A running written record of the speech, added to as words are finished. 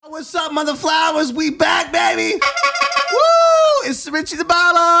What's up, mother flowers? We back, baby. Woo! It's Richie the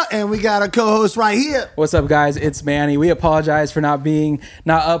Barber, and we got a co-host right here. What's up, guys? It's Manny. We apologize for not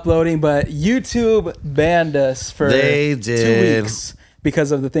uploading, but YouTube banned us for 2 weeks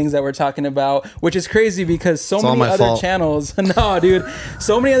because of the things that we're talking about, which is crazy because so many other channels. No, dude.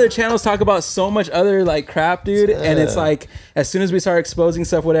 So many other channels talk about so much other like crap, dude. And it's like as soon as we start exposing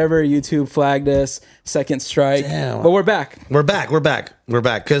stuff, whatever, YouTube flagged us. Second strike. Damn. But we're back. We're back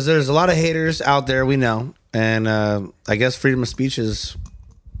because there's a lot of haters out there, we know. And I guess freedom of speech is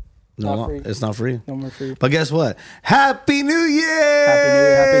it's not free. No more free. But guess what? Happy New Year!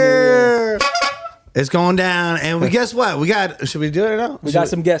 Happy New Year! It's going down, and guess what? We got. Should we do it now? We got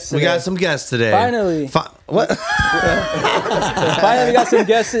some guests today. We got some guests today. Finally. What? Finally, we got some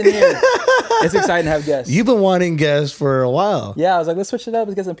guests in here. It's exciting to have guests. You've been wanting guests for a while. Yeah, I was like, let's switch it up.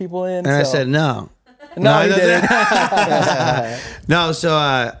 Let's get some people in. And I said no. No, you didn't. No,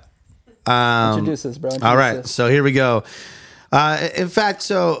 so introduce us, bro. All right, so here we go. In fact,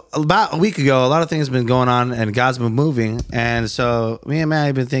 so about a week ago, a lot of things have been going on and God's been moving. And so me and Matt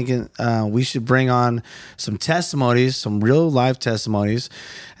have been thinking we should bring on some testimonies, some real life testimonies,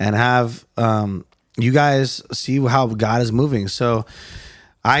 and have you guys see how God is moving. So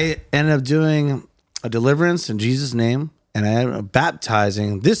I ended up doing a deliverance in Jesus' name. And I ended up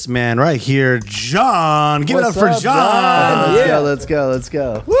baptizing this man right here, John. Give it up for John. Let's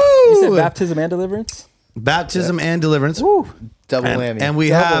go. Woo! You said baptism and deliverance? Baptism and deliverance. Woo. Double whammy. And we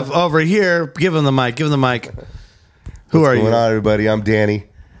have over here, give him the mic. Who are you? What's going on, everybody? I'm Danny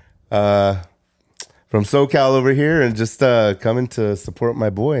from SoCal over here and just coming to support my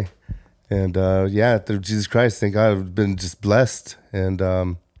boy. And through Jesus Christ, thank God I've been just blessed.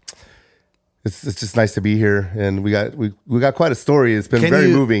 And it's just nice to be here. And we got quite a story. It's been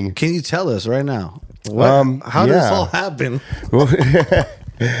very moving. Can you tell us right now? How did this all happen?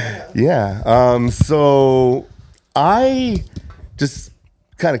 So I just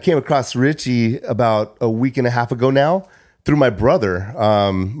kind of came across Richie about a week and a half ago now through my brother.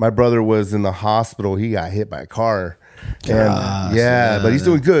 My brother was in the hospital. He got hit by a car. But he's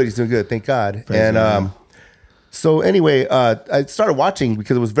doing good. Thank God. Praise God. So anyway, I started watching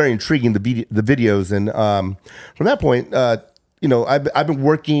because it was very intriguing, the videos. And from that point, I've been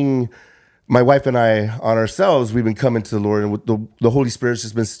working, my wife and I, on ourselves. We've been coming to the Lord, and the Holy Spirit's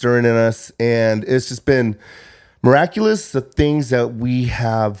just been stirring in us. And it's just been miraculous, the things that we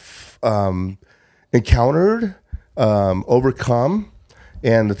have encountered, overcome,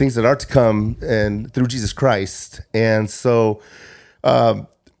 and the things that are to come and through Jesus Christ. And so,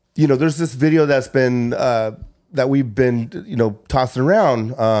 there's this video that's been... that we've been, tossing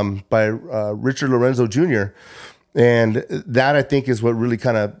around by Richard Lorenzo Jr. And that, I think, is what really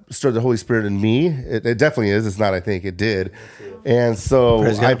kind of stirred the Holy Spirit in me. It definitely is. It's not, I think. It did. And so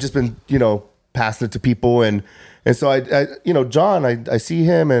I've just been, passing it to people. And so I John, I see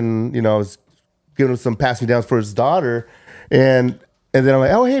him and, I was giving him some pass me downs for his daughter. And then I'm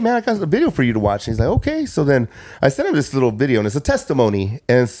like, oh, hey, man, I got a video for you to watch. And he's like, okay. So then I sent him this little video, and it's a testimony.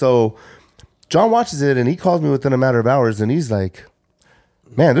 And so John watches it and he calls me within a matter of hours and he's like,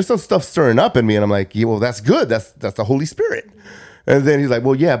 man, there's some stuff stirring up in me. And I'm like, yeah, well, that's good. That's the Holy Spirit. And then he's like,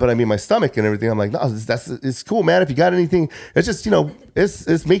 well, yeah, but I mean my stomach and everything. I'm like, no, it's cool, man. If you got anything, it's just,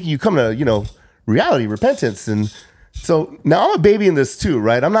 it's making you come to, reality, repentance. And so now I'm a baby in this too,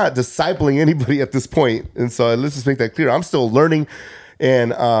 right? I'm not discipling anybody at this point. And so let's just make that clear. I'm still learning.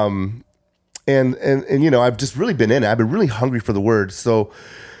 And I've just really been in it. I've been really hungry for the word. So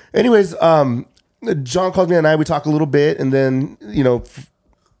anyways, John calls me and we talk a little bit, and then,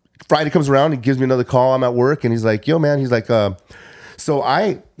 Friday comes around, he gives me another call. I'm at work, and he's like, yo, man, he's like, so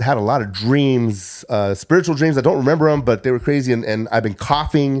I had a lot of dreams, spiritual dreams. I don't remember them, but they were crazy, and I've been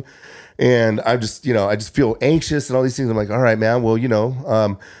coughing, and I just feel anxious and all these things. I'm like, all right, man, well,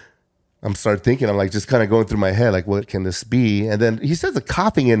 I'm started thinking, I'm like just kind of going through my head, like, what can this be? And then he says the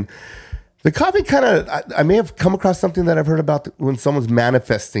coughing, and the coughing kind of, I may have come across something that I've heard about when someone's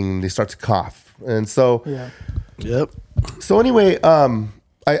manifesting, they start to cough. And so, Yep. So anyway,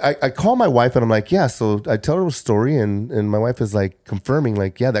 I call my wife and I'm like, yeah, so I tell her a story and my wife is like confirming,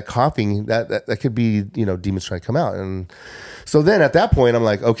 like, yeah, that coughing, that could be, demons trying to come out. And so then at that point, I'm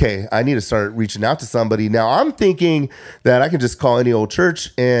like, okay, I need to start reaching out to somebody. Now I'm thinking that I can just call any old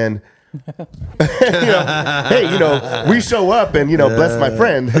church and hey, we show up and bless my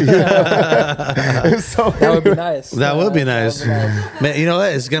friend. So that would be nice. That would be nice. Man, you know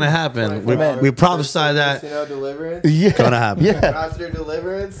what? It's gonna happen. We prophesy that. Deliverance. Yeah, gonna happen. Yeah,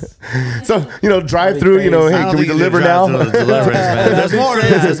 deliverance. So drive through. Hey, can we deliver now? Deliverance, man. There's more.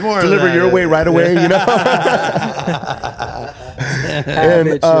 There's more. Deliver your way right away. Have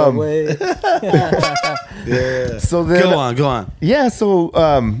it your way. Yeah. So then, go on. Yeah. So,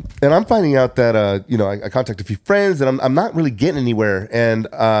 and I'm finding out that I contacted a few friends, and I'm not really getting anywhere. And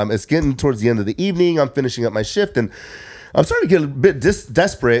it's getting towards the end of the evening. I'm finishing up my shift, and I'm starting to get a bit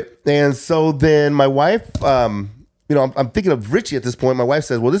desperate. And so then my wife, I'm thinking of Richie at this point. My wife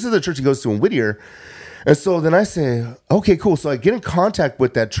says, "Well, this is the church he goes to in Whittier." And so then I say, "Okay, cool." So I get in contact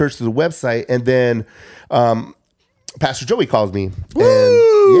with that church through the website, and then Pastor Joey calls me.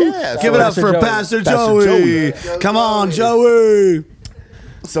 Woo! And yeah, Give it up for Pastor Joey. Come on, Joey.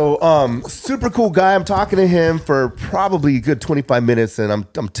 So, super cool guy. I'm talking to him for probably a good 25 minutes, and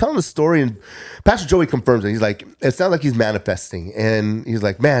I'm telling the story, and Pastor Joey confirms it. He's like, it sounds like he's manifesting, and he's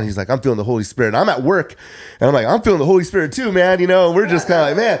like, man, I'm feeling the Holy Spirit. I'm at work, and I'm like, I'm feeling the Holy Spirit too, man. We're just kind of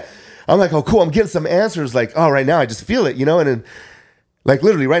like, man. I'm like, oh, cool. I'm getting some answers. Like, oh, right now I just feel it, and then, like,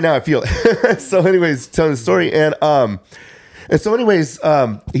 literally right now I feel it. So, anyways, telling the story, and so, anyways,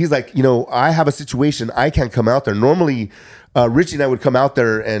 he's like, I have a situation. I can't come out there. Normally, Richie and I would come out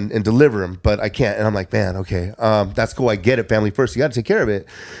there and deliver him, but I can't. And I'm like, man, okay, that's cool. I get it. Family first. You got to take care of it.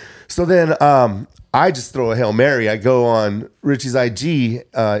 So then I just throw a Hail Mary. I go on Richie's IG,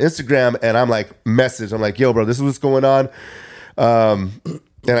 Instagram, and I'm like, I'm like, yo, bro, this is what's going on.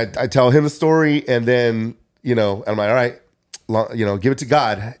 And I tell him the story, and then, I'm like, all right, give it to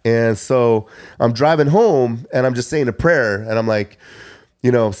God. And so I'm driving home, and I'm just saying a prayer, and I'm like,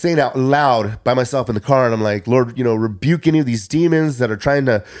 saying out loud by myself in the car, and I'm like, Lord, rebuke any of these demons that are trying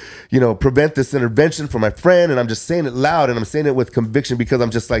to, prevent this intervention for my friend. And I'm just saying it loud, and I'm saying it with conviction because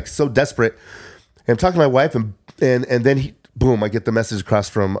I'm just like so desperate. And I'm talking to my wife, and then boom, I get the message across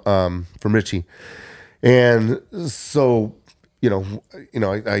from Richie. And so,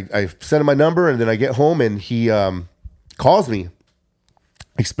 I send him my number, and then I get home, and he calls me,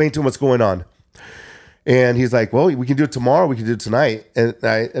 explain to him what's going on. And he's like, well, we can do it tomorrow. We can do it tonight. And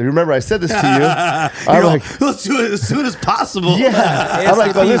I remember I said this to you. I'm like, let's do it as soon as possible. Yeah. I'm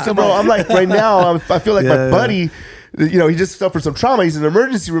like, but listen, bro, I'm like, right now, I feel like my buddy, he just suffered some trauma. He's in the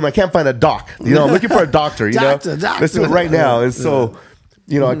emergency room. I can't find a doc. I'm looking for a doctor, Doctor. Let's do it right now. And so,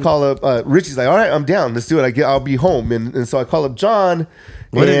 I call up, Richie's like, all right, I'm down. Let's do it. I'll be home. And so I call up John.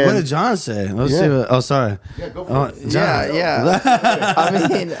 What did John say? Let's see what, sorry. Yeah, go for it. Yeah. I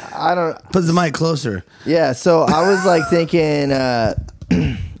mean, I don't... Put the mic closer. Yeah, so I was like thinking,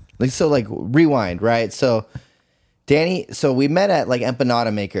 rewind, right? So Danny, we met at like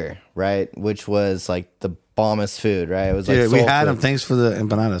Empanada Maker, right? Which was like the bombest food, right? It was like we had them. Thanks for the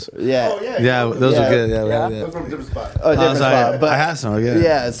empanadas. Yeah. Oh, yeah. Yeah, those are good. Yeah. Those from a different spot. Oh, different spot. But I had some. Yeah.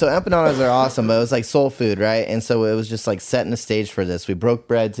 Yeah, so empanadas are awesome, but it was like soul food, right? And so it was just like setting the stage for this. We broke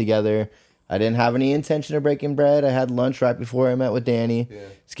bread together. I didn't have any intention of breaking bread. I had lunch right before I met with Danny. Yeah.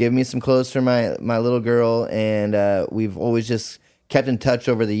 He's giving me some clothes for my little girl, and we've always just kept in touch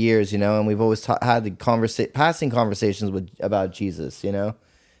over the years, and we've always had the passing conversations about Jesus,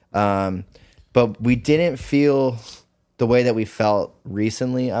 But we didn't feel the way that we felt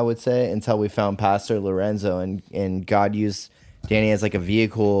recently, I would say, until we found Pastor Lorenzo, and God used Danny as like a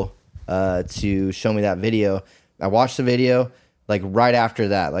vehicle to show me that video. I watched the video like right after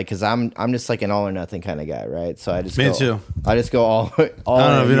that, like because I'm just like an all or nothing kind of guy, right? So I just go all I don't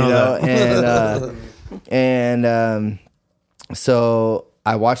know if you know that. And so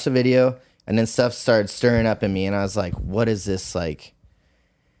I watched the video, and then stuff started stirring up in me, and I was like, what is this like?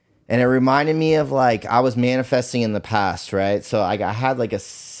 And it reminded me of like I was manifesting in the past, right? So I had like a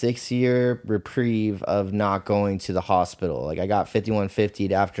 6-year reprieve of not going to the hospital. Like I got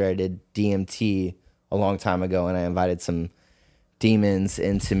 5150'd after I did DMT a long time ago, and I invited some demons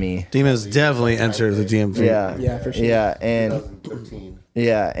into me. Demons definitely enter the DMT. Yeah, for sure. Yeah, and 2013.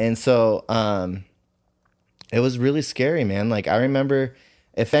 Yeah, and so it was really scary, man. Like I remember,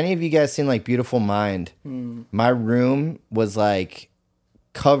 if any of you guys seen like Beautiful Mind, my room was like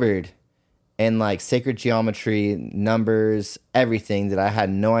covered in like sacred geometry, numbers, everything that I had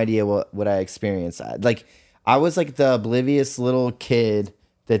no idea what I experienced. I was like the oblivious little kid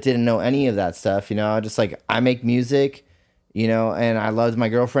that didn't know any of that stuff, just like I make music, and I loved my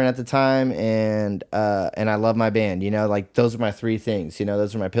girlfriend at the time, and I love my band, like those are my three things,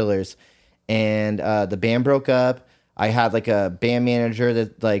 those are my pillars. And the band broke up. I had like a band manager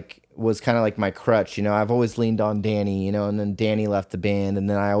that like was kind of like my crutch, I've always leaned on Danny, and then Danny left the band, and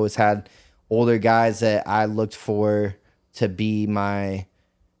then I always had older guys that I looked for to be my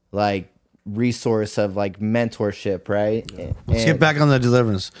like resource of like mentorship, right? Yeah. Let's get back on the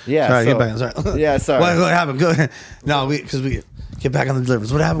deliverance. Yeah, sorry, get back. Sorry. Yeah, sorry. What happened? Go ahead. No, because we get back on the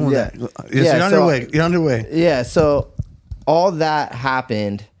deliverance. What happened with that? You're on your way. You're on your way. Yeah. So all that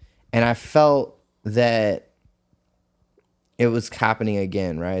happened, and I felt that it was happening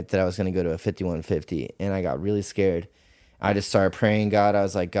again, right? That I was going to go to a 5150, and I got really scared. I just started praying God. I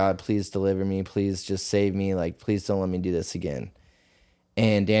was like, God, please deliver me. Please just save me. Like, please don't let me do this again.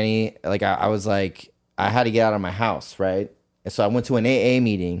 And Danny, like, I was like, I had to get out of my house, right? And so I went to an AA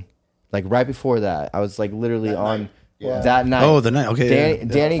meeting, like right before that. I was like literally that night. Oh, the night. Okay.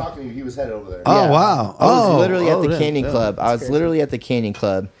 Danny, talking to you, he was headed over there. Oh, wow. I was literally at the Canyon Club. I was literally at the Canyon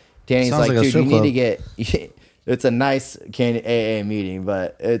Club. Danny's Sounds like, like a dude, you strip need club. to get. It's a nice AA meeting,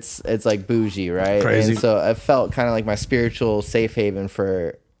 but it's like bougie, right? Crazy. And so I felt kind of like my spiritual safe haven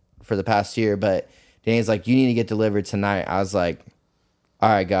for the past year. But Danny's like, you need to get delivered tonight. I was like, all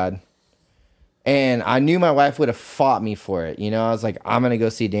right, God. And I knew my wife would have fought me for it. You know, I was like, I'm going to go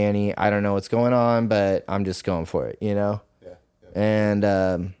see Danny. I don't know what's going on, but I'm just going for it, you know? Yeah.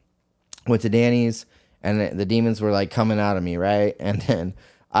 And went to Danny's, and the demons were like coming out of me, right? And then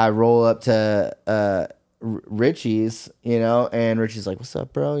I roll up to Richie's, you know, and Richie's like, what's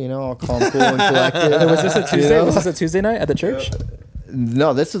up, bro? You know, all calm, cool, and collected. Was this a Tuesday? You know? Was this a Tuesday night at the church?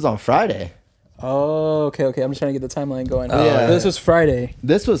 No, this was on Friday. Oh, okay. I'm just trying to get the timeline going. Yeah. This was Friday.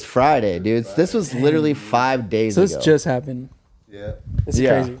 This was Friday, dude. This was literally 5 days ago. ago. So this just happened. Yeah. It's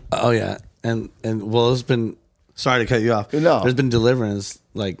crazy. Oh, yeah. And well, it's been, sorry to cut you off. No. There's been deliverance.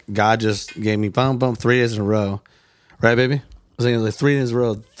 Like, God just gave me 3 days in a row. Right, baby? I was thinking like 3 days in a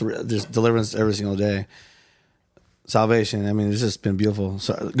row, just deliverance every single day. Salvation. I mean, it's just been beautiful.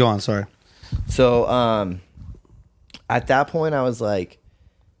 So, go on. Sorry. So, at that point, I was like,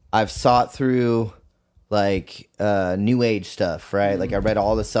 I've sought through like new age stuff, right? Like I read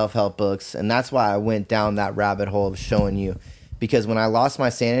all the self-help books, and that's why I went down that rabbit hole of showing you, because when I lost my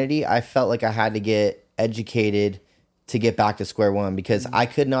sanity, I felt like I had to get educated to get back to square one, because I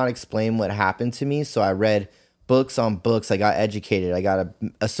could not explain what happened to me. So I read books on books. I got educated. I got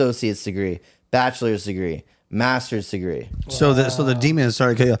an associate's degree, bachelor's degree, master's degree. Wow. So the demons,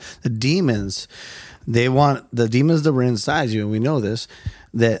 sorry to cut you off. The demons, they want the demons that were inside you, and we know this,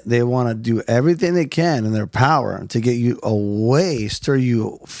 that they want to do everything they can in their power to get you away, stir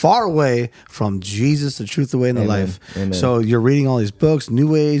you far away from Jesus, the truth, the way, and the life. Amen. So you're reading all these books,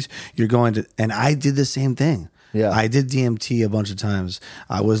 New Age, you're going to, and I did the same thing. Yeah. I did DMT a bunch of times.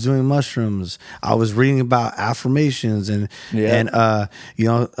 I was doing mushrooms. I was reading about affirmations and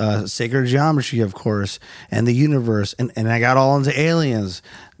sacred geometry, of course, and the universe, and I got all into aliens.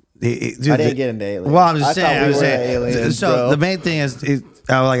 Dude, I didn't get into aliens. Well, I'm just saying. Aliens, so bro. the main thing is,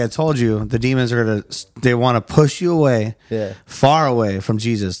 like I told you, the demons are they want to push you away, far away from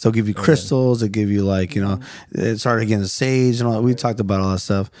Jesus. They'll give you crystals. They'll give you it started getting sage and all. We talked about all that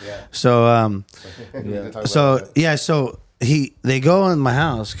stuff. Yeah. So, So they go in my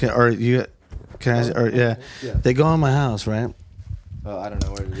house, they go in my house, right? Oh, I don't know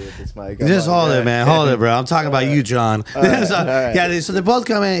where to do it. This mic. Just hold it, man. Hold it, bro. I'm talking about you, John. All right. Yeah, so they both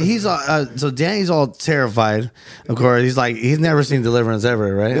come in. He's so Danny's all terrified. Of course, he's like, he's never seen deliverance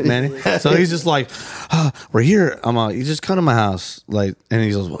ever, right, Manny? So he's just like, we're here. You just come to my house, and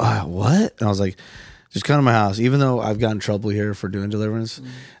he goes, what? And I was like, just come to my house. Even though I've gotten in trouble here for doing deliverance,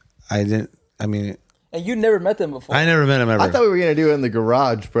 And you never met them before. I never met him ever. I thought we were gonna do it in the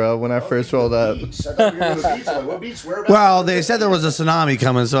garage, bro. When I first rolled up. I thought we were going to the beach. I'm like, what beach? Whereabouts? Well, they said there was a tsunami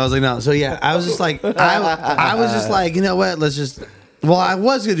coming, so I was like, no. So yeah, I was just like, I was just like, you know what? Let's just. Well, I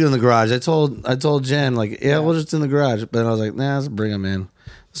was gonna do it in the garage. I told Jen we'll just do it in the garage. But I was like, nah, let's bring him in.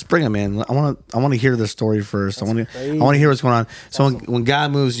 Let's bring him in. I want to hear the story first. I want to hear what's going on. So when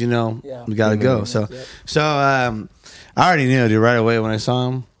God moves, we gotta go. So I already knew, dude, right away when I saw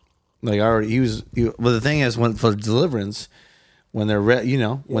him. But the thing is, for deliverance, when they're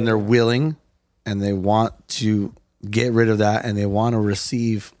when they're willing and they want to get rid of that and they want to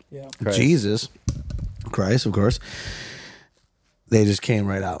receive Jesus Christ, of course, they just came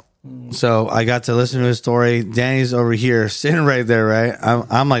right out. So I got to listen to his story. Danny's over here sitting right there, right?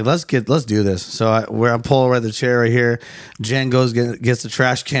 I'm like, let's do this. So I pull over the chair right here. Jen goes gets the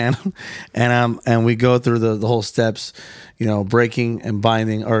trash can, and we go through the whole steps, breaking and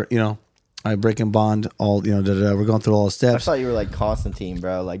binding, or I break and bond all, we're going through all the steps. I thought you were like Constantine,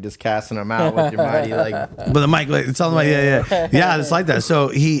 bro, like just casting them out with your mighty But the mic, it's all about yeah, it's like that. So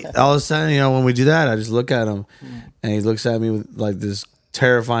he all of a sudden, when we do that, I just look at him, and he looks at me with like this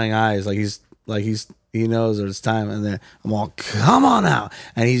terrifying eyes, he knows that it's time, and then I'm all, come on out,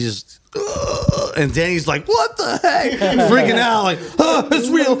 and he just and Danny's like, what the heck, freaking out, like, it's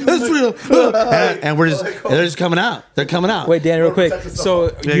real, and they're just coming out. They're coming out. Wait, Danny, real quick.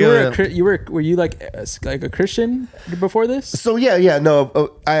 So were you like a Christian before this? So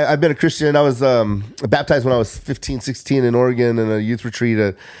no, I've been a Christian. I was baptized when I was 15, 16 in Oregon in a youth retreat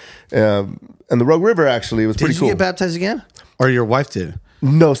in the Rogue River. Actually, it was pretty cool. Did you get baptized again? or your wife did?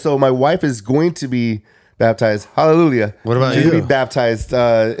 No, so my wife is going to be baptized. Hallelujah. What about She's you? going to be baptized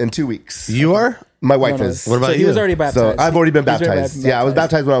in 2 weeks. You are? My wife is. What about so you? He was already baptized. So I've already been He's already baptized. Yeah, I was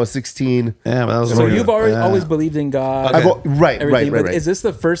baptized when I was 16. Yeah, but that was So you've always believed in God. Okay. Right. But is this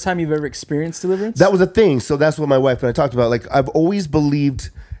the first time you've ever experienced deliverance? That was a thing. So that's what my wife and I talked about. Like, I've always believed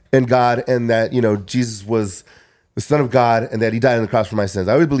in God and that, Jesus was the Son of God and that he died on the cross for my sins.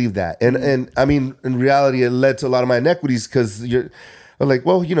 I always believed that. And I mean, in reality, it led to a lot of my inequities because I'm like,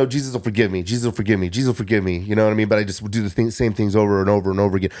 well, Jesus will forgive me. Jesus will forgive me. Jesus will forgive me. You know what I mean? But I just would do the same things over and over and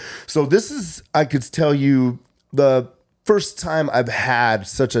over again. So this is, I could tell you, the first time I've had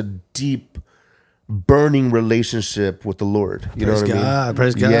such a deep, burning relationship with the Lord. You know what I mean?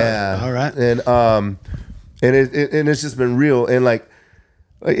 Praise God. Yeah. All right. And it's just been real.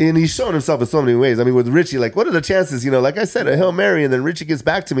 And he's shown himself in so many ways. I mean, with Richie, like, what are the chances? Like I said, a Hail Mary, and then Richie gets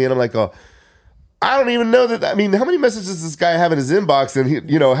back to me, and I'm like, oh, I don't even know that. I mean, how many messages does this guy have in his inbox? And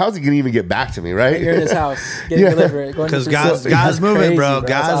how's he going to even get back to me, right? You're in his house, getting delivered. Because God's moving, bro.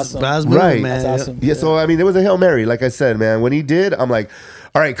 God's moving, right. man. That's awesome. Yeah, so, I mean, it was a Hail Mary, like I said, man. When he did, I'm like,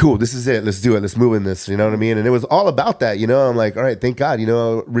 all right, cool. This is it. Let's do it. Let's move in this. You know what I mean? And it was all about that. I'm like, all right, thank God.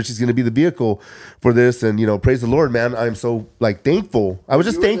 Richie's going to be the vehicle for this. And, praise the Lord, man. I'm so, thankful. I was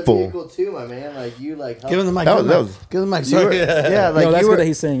just thankful. You were the vehicle too, my man. Like, you, like... Give him the mic. Give him the mic. Sorry. Yeah, like... No, that's what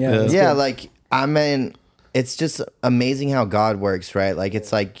he's saying. Yeah. Yeah, like, I mean... It's just amazing how God works, right? Like,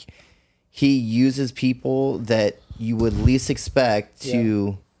 it's like he uses people that you would least expect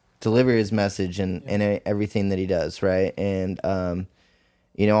to deliver his message and everything that he does, right? And,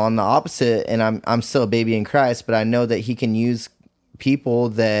 on the opposite, and I'm still a baby in Christ, but I know that he can use people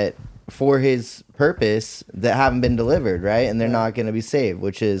that for his purpose that haven't been delivered, right? And they're not going to be saved,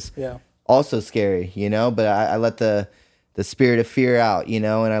 which is also scary, but I let the spirit of fear out, and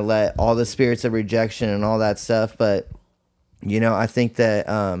I let all the spirits of rejection and all that stuff. But, I think that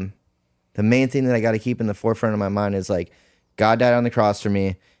the main thing that I got to keep in the forefront of my mind is like, God died on the cross for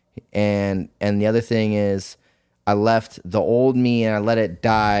me. And the other thing is I left the old me and I let it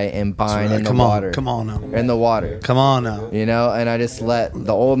die and bind in the water. Come on now. In the water. Come on now. And I just let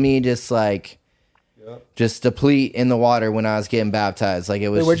the old me just deplete in the water when I was getting baptized. Like, it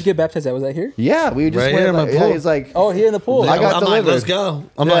was. Wait, where'd you get baptized at? Was that here? Yeah, we just right went here in my pool. He's like, oh, here in the pool. I got I'm delivered. like, let's go.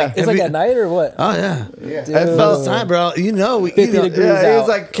 I'm Yeah. like, It's like at night or what? Oh yeah. It It felt time, bro. 50 degrees Yeah, he was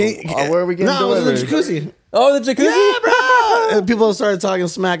out. like, where are we getting No, it delivered? was in the jacuzzi. Oh, the jacuzzi? Yeah, bro. And people started talking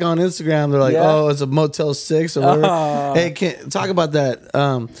smack on Instagram. They're like, Yeah. "Oh, it's a Motel 6 or whatever." Oh. Hey, talk about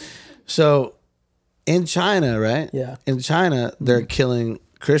that. So in China, right? Yeah. In China, they're killing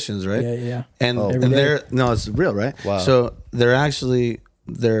Christians, right? Yeah. And Every and day. it's real, right? Wow. So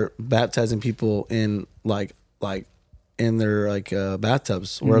they're baptizing people in like in their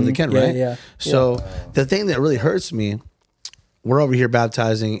bathtubs wherever they can, Yeah, right? yeah. So the thing that really hurts me, we're over here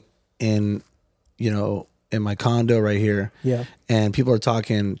baptizing in my condo right here. Yeah. And people are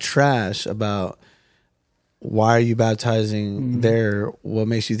talking trash about why are you baptizing there? What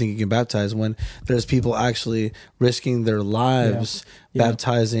makes you think you can baptize when there's people actually risking their lives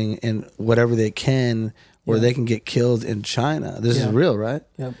baptizing in whatever they can where they can get killed in China? This is real, right?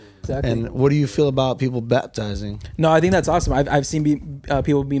 Yep. Exactly. And what do you feel about people baptizing? No, I think that's awesome. I've seen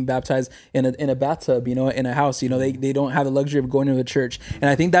people being baptized in a bathtub, in a house. They don't have the luxury of going to a church, and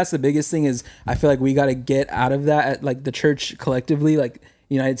I think that's the biggest thing. Is I feel like we got to get out of that. At, like, the church collectively, like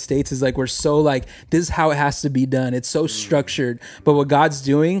United States, is like we're so like this is how it has to be done. It's so structured, but what God's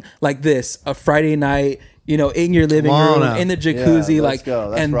doing, like this, a Friday night. In your living room, in the jacuzzi, Yeah, let's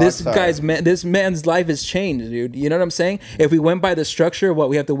go. That's and this man's life has changed, dude. You know what I'm saying? If we went by the structure,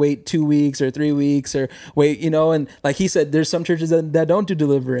 we have to wait 2 weeks or 3 weeks or wait, and like he said, there's some churches that don't do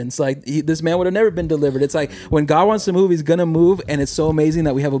deliverance. Like this man would have never been delivered. It's like when God wants to move, he's gonna move, and it's so amazing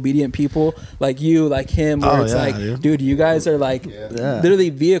that we have obedient people like you, like him, where dude, you guys are like literally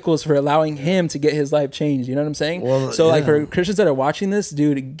vehicles for allowing him to get his life changed. You know what I'm saying? Like for Christians that are watching this,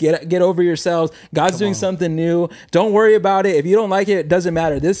 dude, get over yourselves. God's doing something new. Don't worry about it. If you don't like it, it doesn't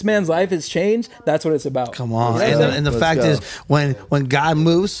matter. This man's life has changed. That's what it's about. Come on. And the fact is, when God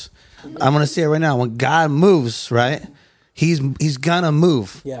moves, I'm gonna say it right now. When God moves, right, he's gonna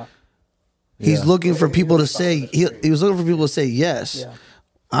move. Yeah. He's looking for people to say. He was looking for people to say yes. Yeah.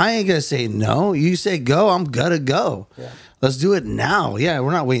 I ain't gonna say no. You say go, I'm gonna go. Yeah. Let's do it now. Yeah,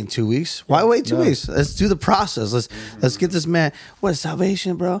 we're not waiting 2 weeks. Why wait 2 weeks? Let's do the process. Let's get this man. What,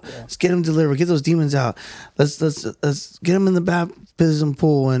 salvation, bro? Yeah. Let's get him delivered. Get those demons out. Let's get him in the baptism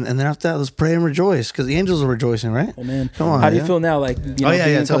pool, and then after that, let's pray and rejoice because the angels are rejoicing, right? Amen. Come on. How do you feel now? Like being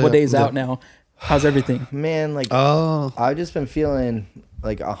a couple days out now. How's everything? Man, like I've just been feeling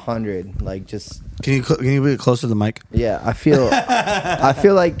like 100. Like just. Can you be closer to the mic? Yeah, I feel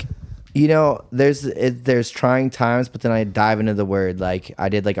like, you know, there's trying times, but then I dive into the word. Like I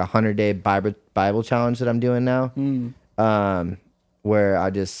did like a 100-day Bible challenge that I'm doing now, where I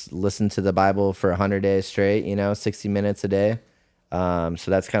just listen to the Bible for 100 days straight. You know, 60 minutes a day. So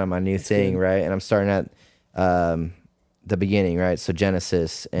that's kind of my new thing, right? And I'm starting at the beginning, right? So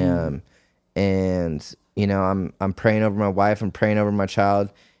Genesis, and you know, I'm praying over my wife. I'm praying over my child.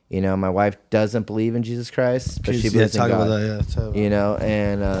 You know, my wife doesn't believe in Jesus Christ, but she believes in God. About that, you know,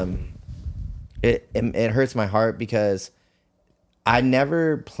 and it hurts my heart because I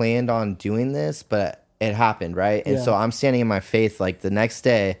never planned on doing this, but it happened, right? And so I'm standing in my faith like the next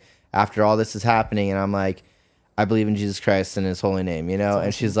day after all this is happening, and I'm like, I believe in Jesus Christ and His holy name, you know?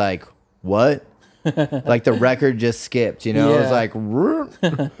 And she's like, what? Like the record just skipped, you know? It was like,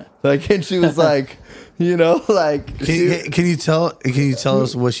 like, and she was like, you know, like. Can you tell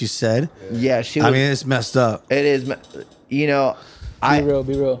us what she said? Yeah, she was, I mean, it's messed up. It is, you know. Be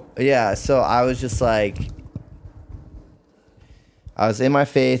real. Yeah, so I was just like, I was in my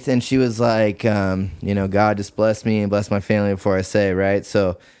faith, and she was like, you know, God just bless me and bless my family before I say, right?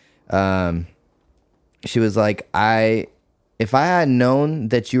 So, she was like, if I had known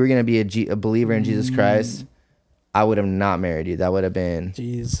that you were going to be a believer in Jesus Christ, I would have not married you. That would have been.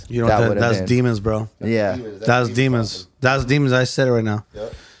 Jeez. You know that's demons, bro. Yeah. That's demons. That's demons. I said it right now.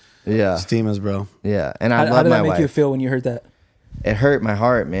 Yep. Yeah. It's demons, bro. Yeah. And I How love did my that make wife. you feel when you heard that? It hurt my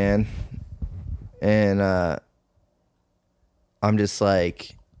heart, man. And I'm just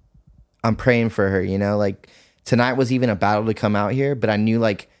like, I'm praying for her, you know? Like, tonight was even a battle to come out here, but I knew,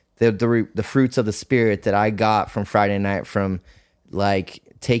 like, the fruits of the Spirit that I got from Friday night from, like,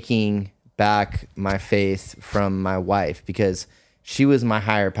 taking back my faith from my wife, because she was my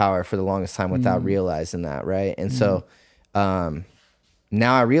higher power for the longest time without realizing that, right? And so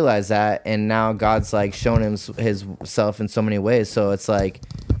now I realize that, and now God's like shown himself in so many ways. So it's like,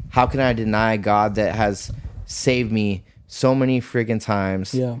 how can I deny God that has saved me so many freaking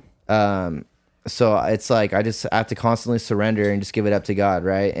times? Yeah. So it's like I just have to constantly surrender and just give it up to God,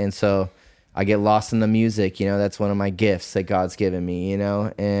 right? And so I get lost in the music, you know. That's one of my gifts that God's given me, you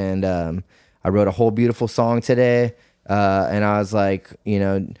know. And I wrote a whole beautiful song today, and I was like, you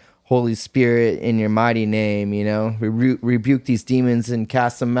know, Holy Spirit, in your mighty name, you know, rebuke these demons and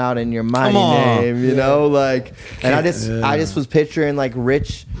cast them out in your mighty name, you know, like. And I just was picturing like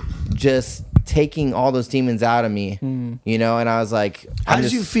Rich just taking all those demons out of me, you know. And I was like, how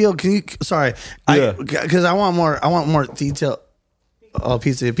did you feel? Can you? Sorry, because I want more detail. Oh,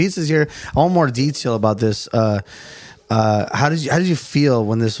 pizza's here. I want more detail about this. How did you feel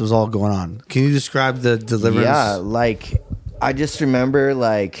when this was all going on? Can you describe the deliverance? Yeah, like I just remember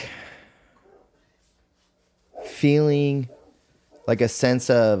like feeling like a sense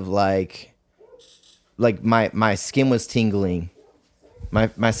of like my skin was tingling.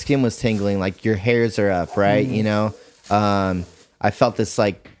 My skin was tingling, like your hairs are up, right? You know, I felt this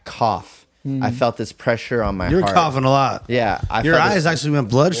like cough. I felt this pressure on my heart. You're coughing a lot. Yeah. Your eyes actually went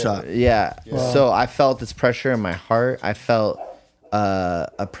bloodshot. Yeah. Wow. So I felt this pressure in my heart. I felt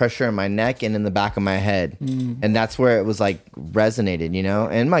a pressure in my neck and in the back of my head. And that's where it was like resonated, you know,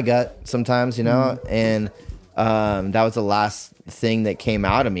 and my gut sometimes, you know, and that was the last thing that came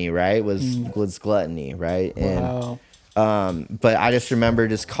out of me, right, was gluttony, right? Wow. And but I just remember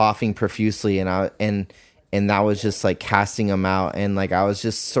just coughing profusely, and that was just like casting them out, and like I was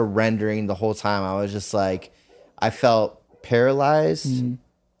just surrendering the whole time. I was just like, I felt paralyzed,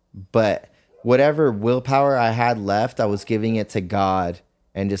 but whatever willpower I had left, I was giving it to God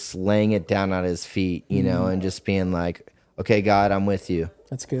and just laying it down at His feet, you know, and just being like, okay, God, I'm with you.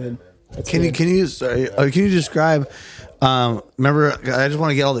 That's good. Can you describe? Remember, I just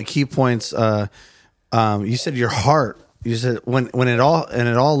want to get all the key points. You said your heart. You said when it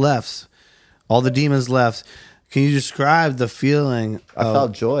all left. All the demons left. Can you describe the feeling? I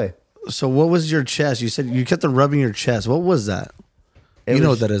felt joy. So what was your chest? You said you kept on rubbing your chest. What was that? You know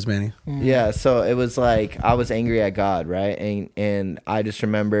what that is, Manny. Yeah, so it was like I was angry at God, right? And I just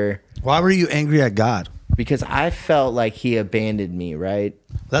remember. Why were you angry at God? Because I felt like He abandoned me, right?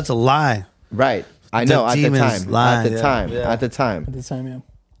 That's a lie. Right. I know, at the time. Lie. At the time, yeah.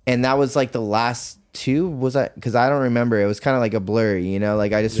 And that was like the last two, was that? Because I don't remember. It was kind of like a blur, you know?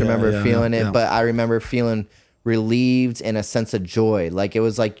 Like I just remember feeling it, but I remember feeling relieved and a sense of joy. Like it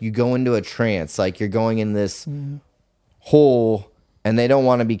was like you go into a trance, like you're going in this hole and they don't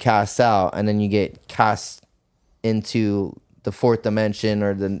want to be cast out, and then you get cast into the fourth dimension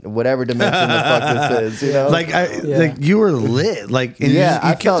or the whatever dimension the fuck this is, you know? Like you were lit. Like and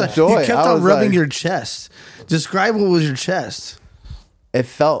I felt joy. You kept on rubbing your chest. Describe what was your chest. it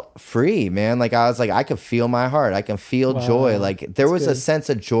felt free, man. Like I was like, I could feel my heart. I can feel joy. Like there was a sense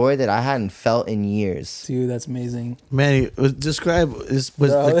of joy that I hadn't felt in years. Dude, that's amazing. Man, describe this.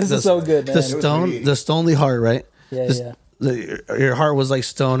 This is so good, man. The stonely heart, right? Yeah, Your heart was like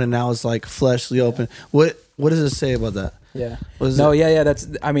stone, and now it's like fleshly open. What does it say about that? Yeah. That's.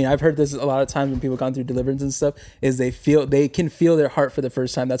 I mean, I've heard this a lot of times when people gone through deliverance and stuff. Is they can feel their heart for the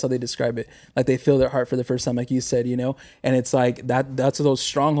first time. That's how they describe it. Like they feel their heart for the first time, like you said, you know. And it's like that. That's those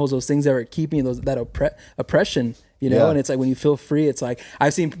strongholds, those things that are keeping you, that oppression. You know, and it's like when you feel free, it's like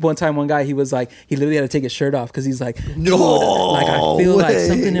I've seen one guy, he was like, he literally had to take his shirt off because he's like, no, like I feel like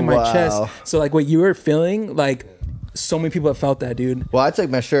something in my chest. So like what you were feeling, like. So many people have felt that, dude. Well, I took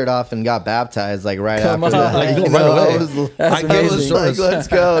my shirt off and got baptized like right Come after on. that. Like, right away. I was like, let's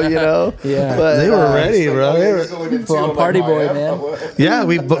go, you know. Yeah, but they were ready, bro. They were full party boy, man. Yeah,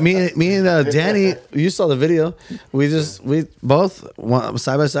 me and Danny, you saw the video. We both went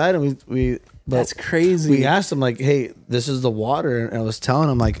side by side, and we. That's crazy. We asked him like, "Hey, this is the water," and I was telling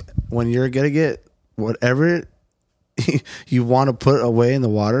him like, when you're gonna get whatever you want to put away in the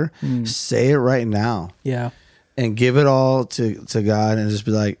water, say it right now. Yeah. And give it all to God and just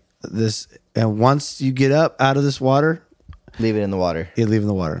be like this. And once you get up out of this water, leave it in the water. You leave in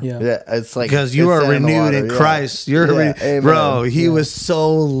the water. Yeah, it's like because you are renewed in Christ. You're bro. He was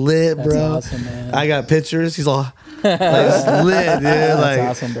so lit, bro. That's awesome, man. I got pictures. He's all like lit, dude. Like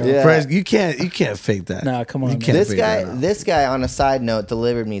awesome, bro. Yeah. You can't fake that. Nah, come on. This guy on a side note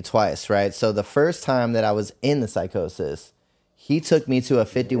delivered me twice, right? So the first time that I was in the psychosis, he took me to a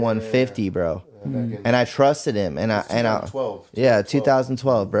 5150, bro. And I trusted him, and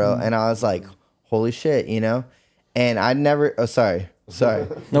 2012, bro. And I was like, holy shit, you know. And I never. Oh, sorry.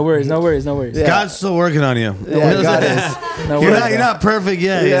 No worries. Yeah. God's still working on you. Yeah, God is. You're not perfect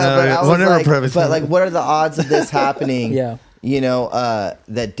yet. Yeah, but perfect. But like, what are the odds of this happening? Yeah. You know,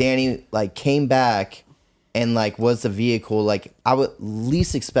 that Danny like came back and like was the vehicle. Like I would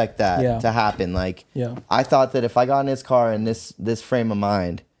least expect that to happen. Like, I thought that if I got in his car in this frame of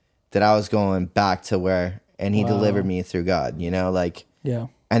mind, that I was going back to where, and he delivered me through God, you know, like, and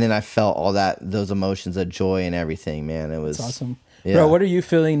then I felt all those emotions of joy and everything, man. It was awesome. Yeah. Bro, what are you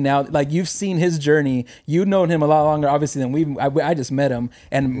feeling now? Like you've seen his journey, you've known him a lot longer, obviously, than I just met him,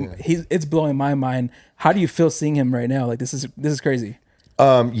 and it's blowing my mind. How do you feel seeing him right now? Like this is crazy.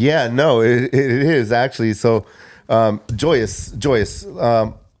 It is actually. So, joyous.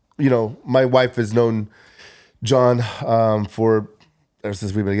 You know, my wife has known John, ever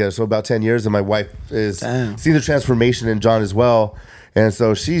since we've been together, so about 10 years, and my wife is seeing the transformation in John as well, and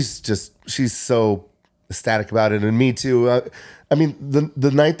so she's so ecstatic about it, and me too. I mean,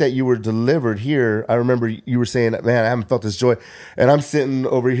 the night that you were delivered here, I remember you were saying, "Man, I haven't felt this joy," and I'm sitting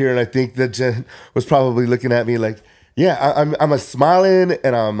over here, and I think that Jen was probably looking at me like, "Yeah, I'm smiling,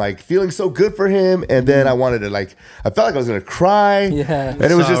 and I'm like feeling so good for him," and then I wanted to like, I felt like I was gonna cry, and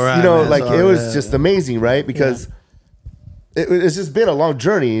it was just it was just amazing, right? Because it's just been a long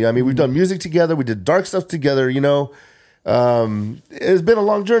journey. I mean, we've done music together. We did dark stuff together, you know. It's been a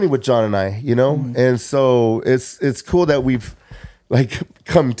long journey with John and I, you know. And so it's cool that we've like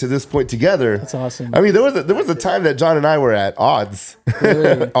come to this point together. That's awesome. I mean, there was a time that John and I were at odds.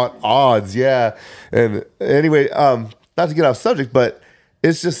 Really? At odds, yeah. And anyway, not to get off subject, but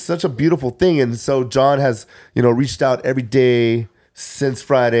it's just such a beautiful thing. And so John has, you know, reached out every day since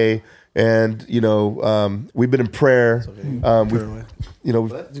Friday. And you know, we've been in prayer. You know,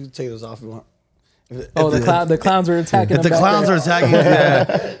 you can take those off if you want. The clowns are attacking. If the clowns are attacking,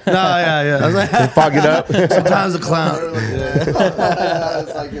 yeah. I was like, they're fogging up. Sometimes the clown.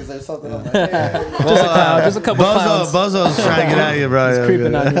 It's like, is there something on my head? Just a clown, just a couple clowns. Bozo's trying to get at you, bro. He's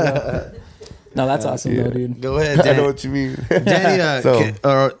creeping on you, bro. No, that's awesome, though, dude. Go ahead, Danny. I know what you mean. Danny, go.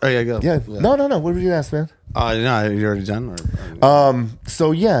 Yeah. No. What were you gonna ask, man? No, you already done.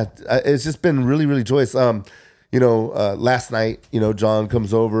 So yeah, it's just been really, really joyous. You know, last night, you know, John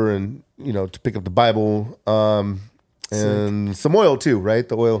comes over and you know to pick up the Bible, and some oil too, right?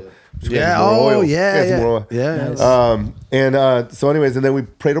 The oil. Yeah. Oil. Yeah. Some more oil. Yeah. So anyways, and then we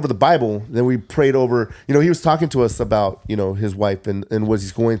prayed over the Bible. Then we prayed over. You know, he was talking to us about you know his wife and what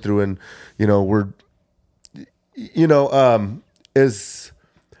he's going through, and you know we're, you know, as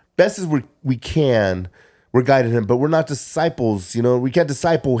best as we can. We're guiding him, but we're not disciples. You know, we can't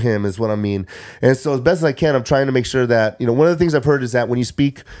disciple him, is what I mean. And so, as best as I can, I'm trying to make sure that you know. One of the things I've heard is that when you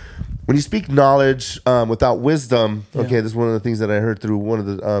speak knowledge without wisdom. Okay, this is one of the things that I heard through one of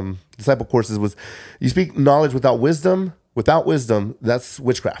the disciple courses was, you speak knowledge without wisdom. Without wisdom, that's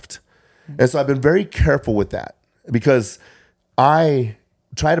witchcraft. And so I've been very careful with that because I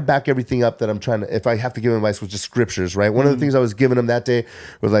try to back everything up that I'm trying to, if I have to give him advice with just scriptures, right? One of the things I was giving him that day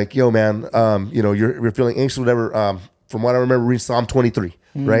was like, yo, man, you're feeling anxious, whatever. From what I remember, read Psalm 23,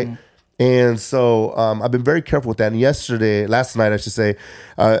 right? And so I've been very careful with that. And last night, I should say,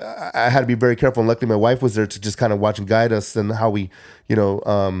 I had to be very careful. And luckily, my wife was there to just kind of watch and guide us and how we,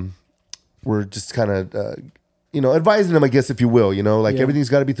 we're just kind of, advising them, I guess, if you will, everything's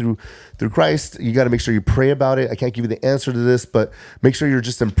got to be through Christ. You got to make sure you pray about it. I can't give you the answer to this, but make sure you're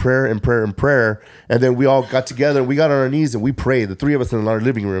just in prayer and prayer and prayer. And then we all got together and we got on our knees and we prayed. The three of us in our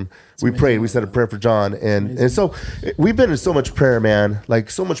living room, we prayed. We said a prayer for John. And so we've been in so much prayer, man, like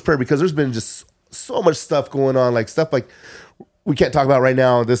so much prayer, because there's been just so much stuff going on, like stuff like we can't talk about right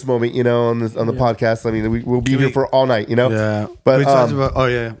now at this moment, on the podcast. I mean, we'll be here for all night, Yeah. But we talked about,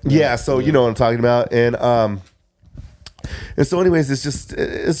 so you know what I'm talking about. And so anyways, it's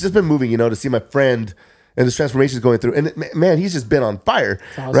just been moving, to see my friend and this transformation is going through. And man, he's just been on fire,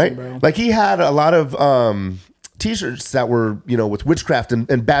 awesome, right? Bro. Like he had a lot of T-shirts that were, with witchcraft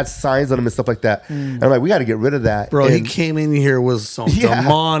and bad signs on them and stuff like that. And I'm like, we got to get rid of that. Bro, he came in here with some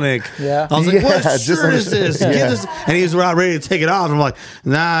demonic. Yeah. I was like, what shirt is this? Get this. And he was about ready to take it off. I'm like,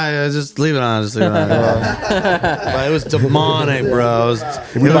 nah, just leave it on. Just leave it on. But it was demonic, bro.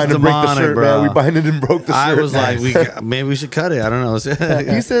 We binded and broke the shirt, bro. We binded and broke the shirt. I was like, maybe we should cut it. I don't know.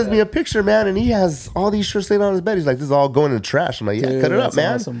 He sends me a picture, man, and he has all these shirts laying on his bed. He's like, this is all going in the trash. I'm like, yeah, cut it up,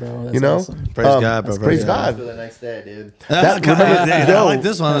 man. Awesome, bro. That's awesome. Praise God, bro. Praise God. Day, dude. I like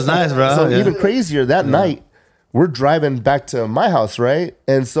this one. It's nice, bro. So even crazier, that night we're driving back to my house, right?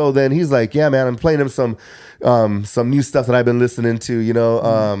 And so then he's like, yeah, man, I'm playing him some new stuff that I've been listening to,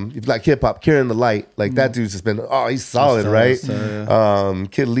 like hip hop, Carrying the Light. Like that dude's just been, he's solid, right?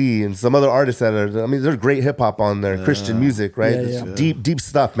 Kid Lee and some other artists that are, there's great hip hop on there, Christian music, right? Deep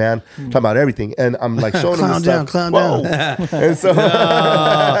stuff, man. Talking about everything. And I'm like showing him this stuff. Clown down. And so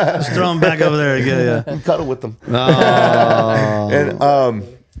just throw him back over there again. Yeah. Cuddle with them.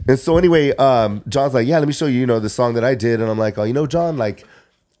 And so anyway, John's like, yeah, let me show you, the song that I did. And I'm like, John, like,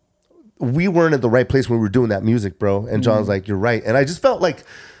 we weren't at the right place when we were doing that music, bro. And John's like, you're right. And I just felt like,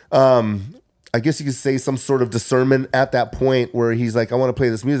 I guess you could say some sort of discernment at that point where he's like, I want to play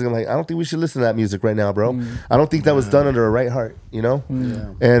this music. I'm like, I don't think we should listen to that music right now, bro. I don't think that was done under a right heart,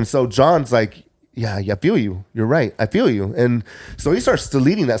 And so John's like, yeah, I feel you. You're right. I feel you. And so he starts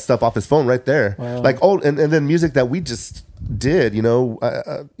deleting that stuff off his phone right there. Wow. Like old, and then music that we just did,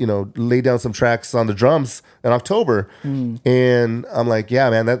 lay down some tracks on the drums in October. And I'm like, yeah,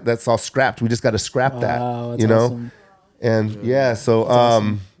 man, that's all scrapped. We just got to scrap that, awesome. And so,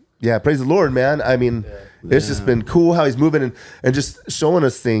 awesome. Praise the Lord, man. I mean, it's just been cool how he's moving and just showing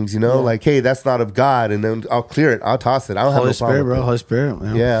us things, like, hey, that's not of God, and then I'll clear it, I'll toss it. I don't have no problem, bro. Holy Spirit,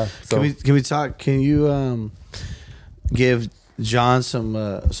 man. Yeah. So can we talk? Can you give John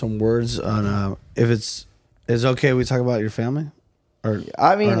some words on if it's okay? We talk about your family, or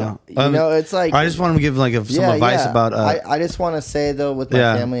I mean, or no? It's like I just want to give like some advice about. I just want to say though, with my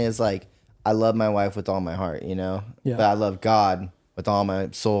family is like, I love my wife with all my heart, but I love God with all my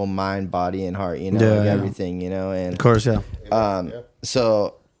soul, mind, body, and heart, everything, and of course,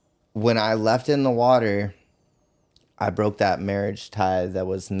 so when I left in the water, I broke that marriage tie that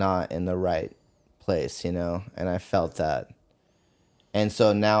was not in the right place, and I felt that. And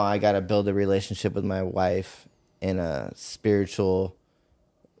so now I got to build a relationship with my wife in a spiritual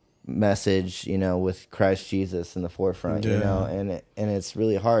message, with Christ Jesus in the forefront, and it's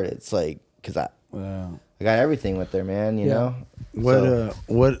really hard. It's like, cause I got everything with her, man, you know?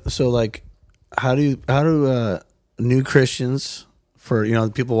 So like, how do new Christians, for,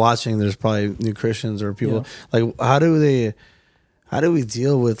 people watching, there's probably new Christians or people like, how do we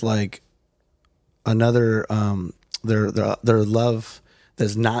deal with like another, their love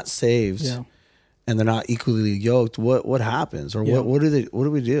that's not saved and they're not equally yoked? What happens, or what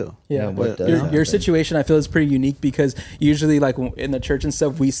do we do? Your situation, I feel, is pretty unique, because usually like in the church and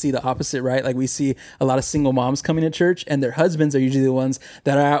stuff, we see the opposite, right? Like we see a lot of single moms coming to church and their husbands are usually the ones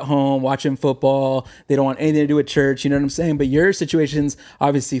that are at home watching football. They don't want anything to do with church, you know what I'm saying? But your situation's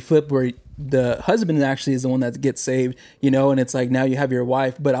obviously flipped, where the husband actually is the one that gets saved, and it's like now you have your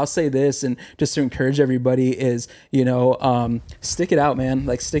wife. But I'll say this, and just to encourage everybody, is stick it out, man.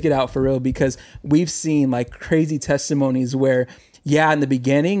 Like stick it out for real, because we've seen like crazy testimonies where in the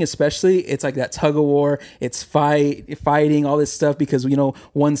beginning especially, it's like that tug of war, it's fighting all this stuff, because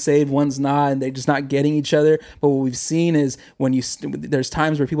one's saved, one's not, and they're just not getting each other. But what we've seen is when there's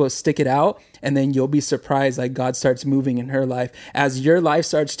times where people stick it out, and then you'll be surprised, like God starts moving in her life. As your life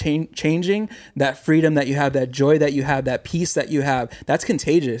starts changing, that freedom that you have, that joy that you have, that peace that you have, that's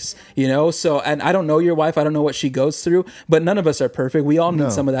contagious, you know? So, and I don't know your wife, I don't know what she goes through, but none of us are perfect. We all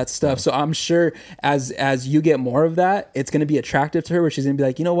need some of that stuff. So I'm sure as you get more of that, it's going to be attractive to her, where she's going to be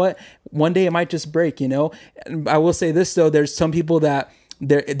like, you know what, one day it might just break, you know? And I will say this though, there's some people that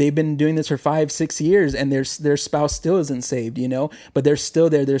they've been doing this for 5-6 years and their spouse still isn't saved, you know, but they're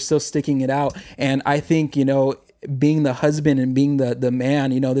still there. They're still sticking it out. And I think, you know, being the husband and being the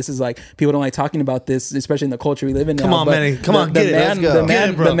man, you know, this is like, people don't like talking about this, especially in the culture we live in now. Come on, Manny. Come on, get it.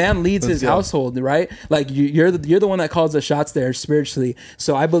 The man leads his household, right? Like you're the one that calls the shots there spiritually.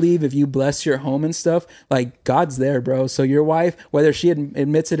 So I believe if you bless your home and stuff, like God's there, bro. So your wife, whether she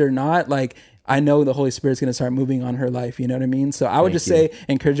admits it or not, like, I know the Holy Spirit's going to start moving on her life. You know what I mean? So I would say,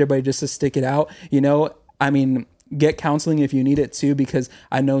 encourage everybody just to stick it out. You know, I mean, get counseling if you need it too, because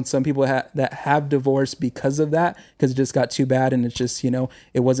I know some people that have divorced because of that, because it just got too bad and it's just, you know,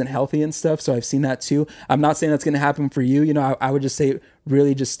 it wasn't healthy and stuff. So I've seen that too. I'm not saying that's going to happen for you. You know, I would just say,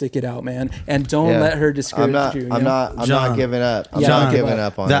 really just stick it out, man. And don't let her discourage you. I'm not giving up. I'm not giving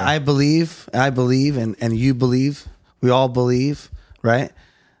up on that. I believe, and you believe, we all believe, right?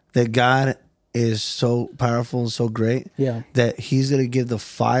 That God is so powerful and so great that he's going to give the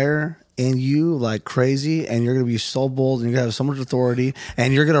fire in you like crazy, and you're going to be so bold and you're going to have so much authority,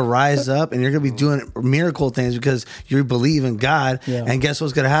 and you're going to rise up and you're going to be doing miracle things because you believe in God. And guess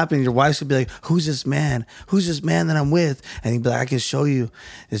what's going to happen? Your wife's going to be like, who's this man that I'm with? And he'd be like, I can show you,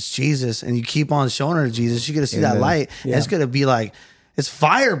 it's Jesus. And you keep on showing her Jesus, you're going to see that light. And it's going to be like, it's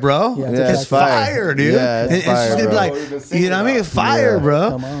fire, bro. It's fire, dude. Yeah, it's fire, she's gonna be like, you know what I mean? Fire,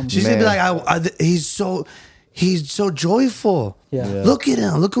 bro. She's gonna be like, he's so joyful. Look at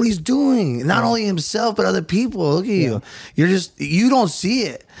him. Look what he's doing. Not only himself, but other people. Look at you. You don't see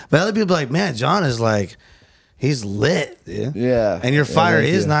it, but other people are like, man, John is like, he's lit, dude. And your fire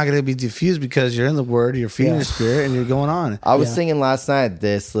is not going to be diffused because you're in the Word, you're feeding your spirit, and you're going on. I was singing last night,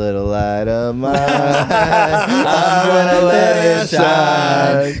 this little light of mine, I'm going to let it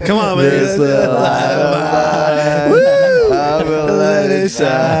shine. Come on, man. This little light of mine, I'm going to let it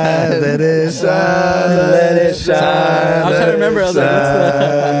shine. Let it shine. Let it shine. I'm trying to remember. I was like,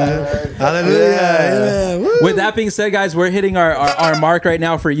 what's the... Hallelujah. With that being said, guys, we're hitting our mark right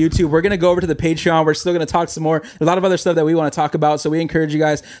now for YouTube. We're going to go over to the Patreon. We're still going to talk some more. There's a lot of other stuff that we want to talk about. So we encourage you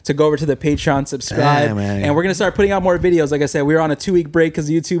guys to go over to the Patreon, subscribe. And we're going to start putting out more videos. Like I said, we were on a 2-week break because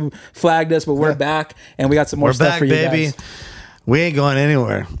YouTube flagged us, but we're back and we got some more stuff for you guys. We ain't going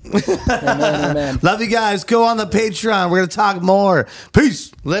anywhere. Amen. Love you guys. Go on the Patreon. We're going to talk more.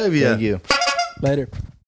 Peace. Love you. Thank you. Later.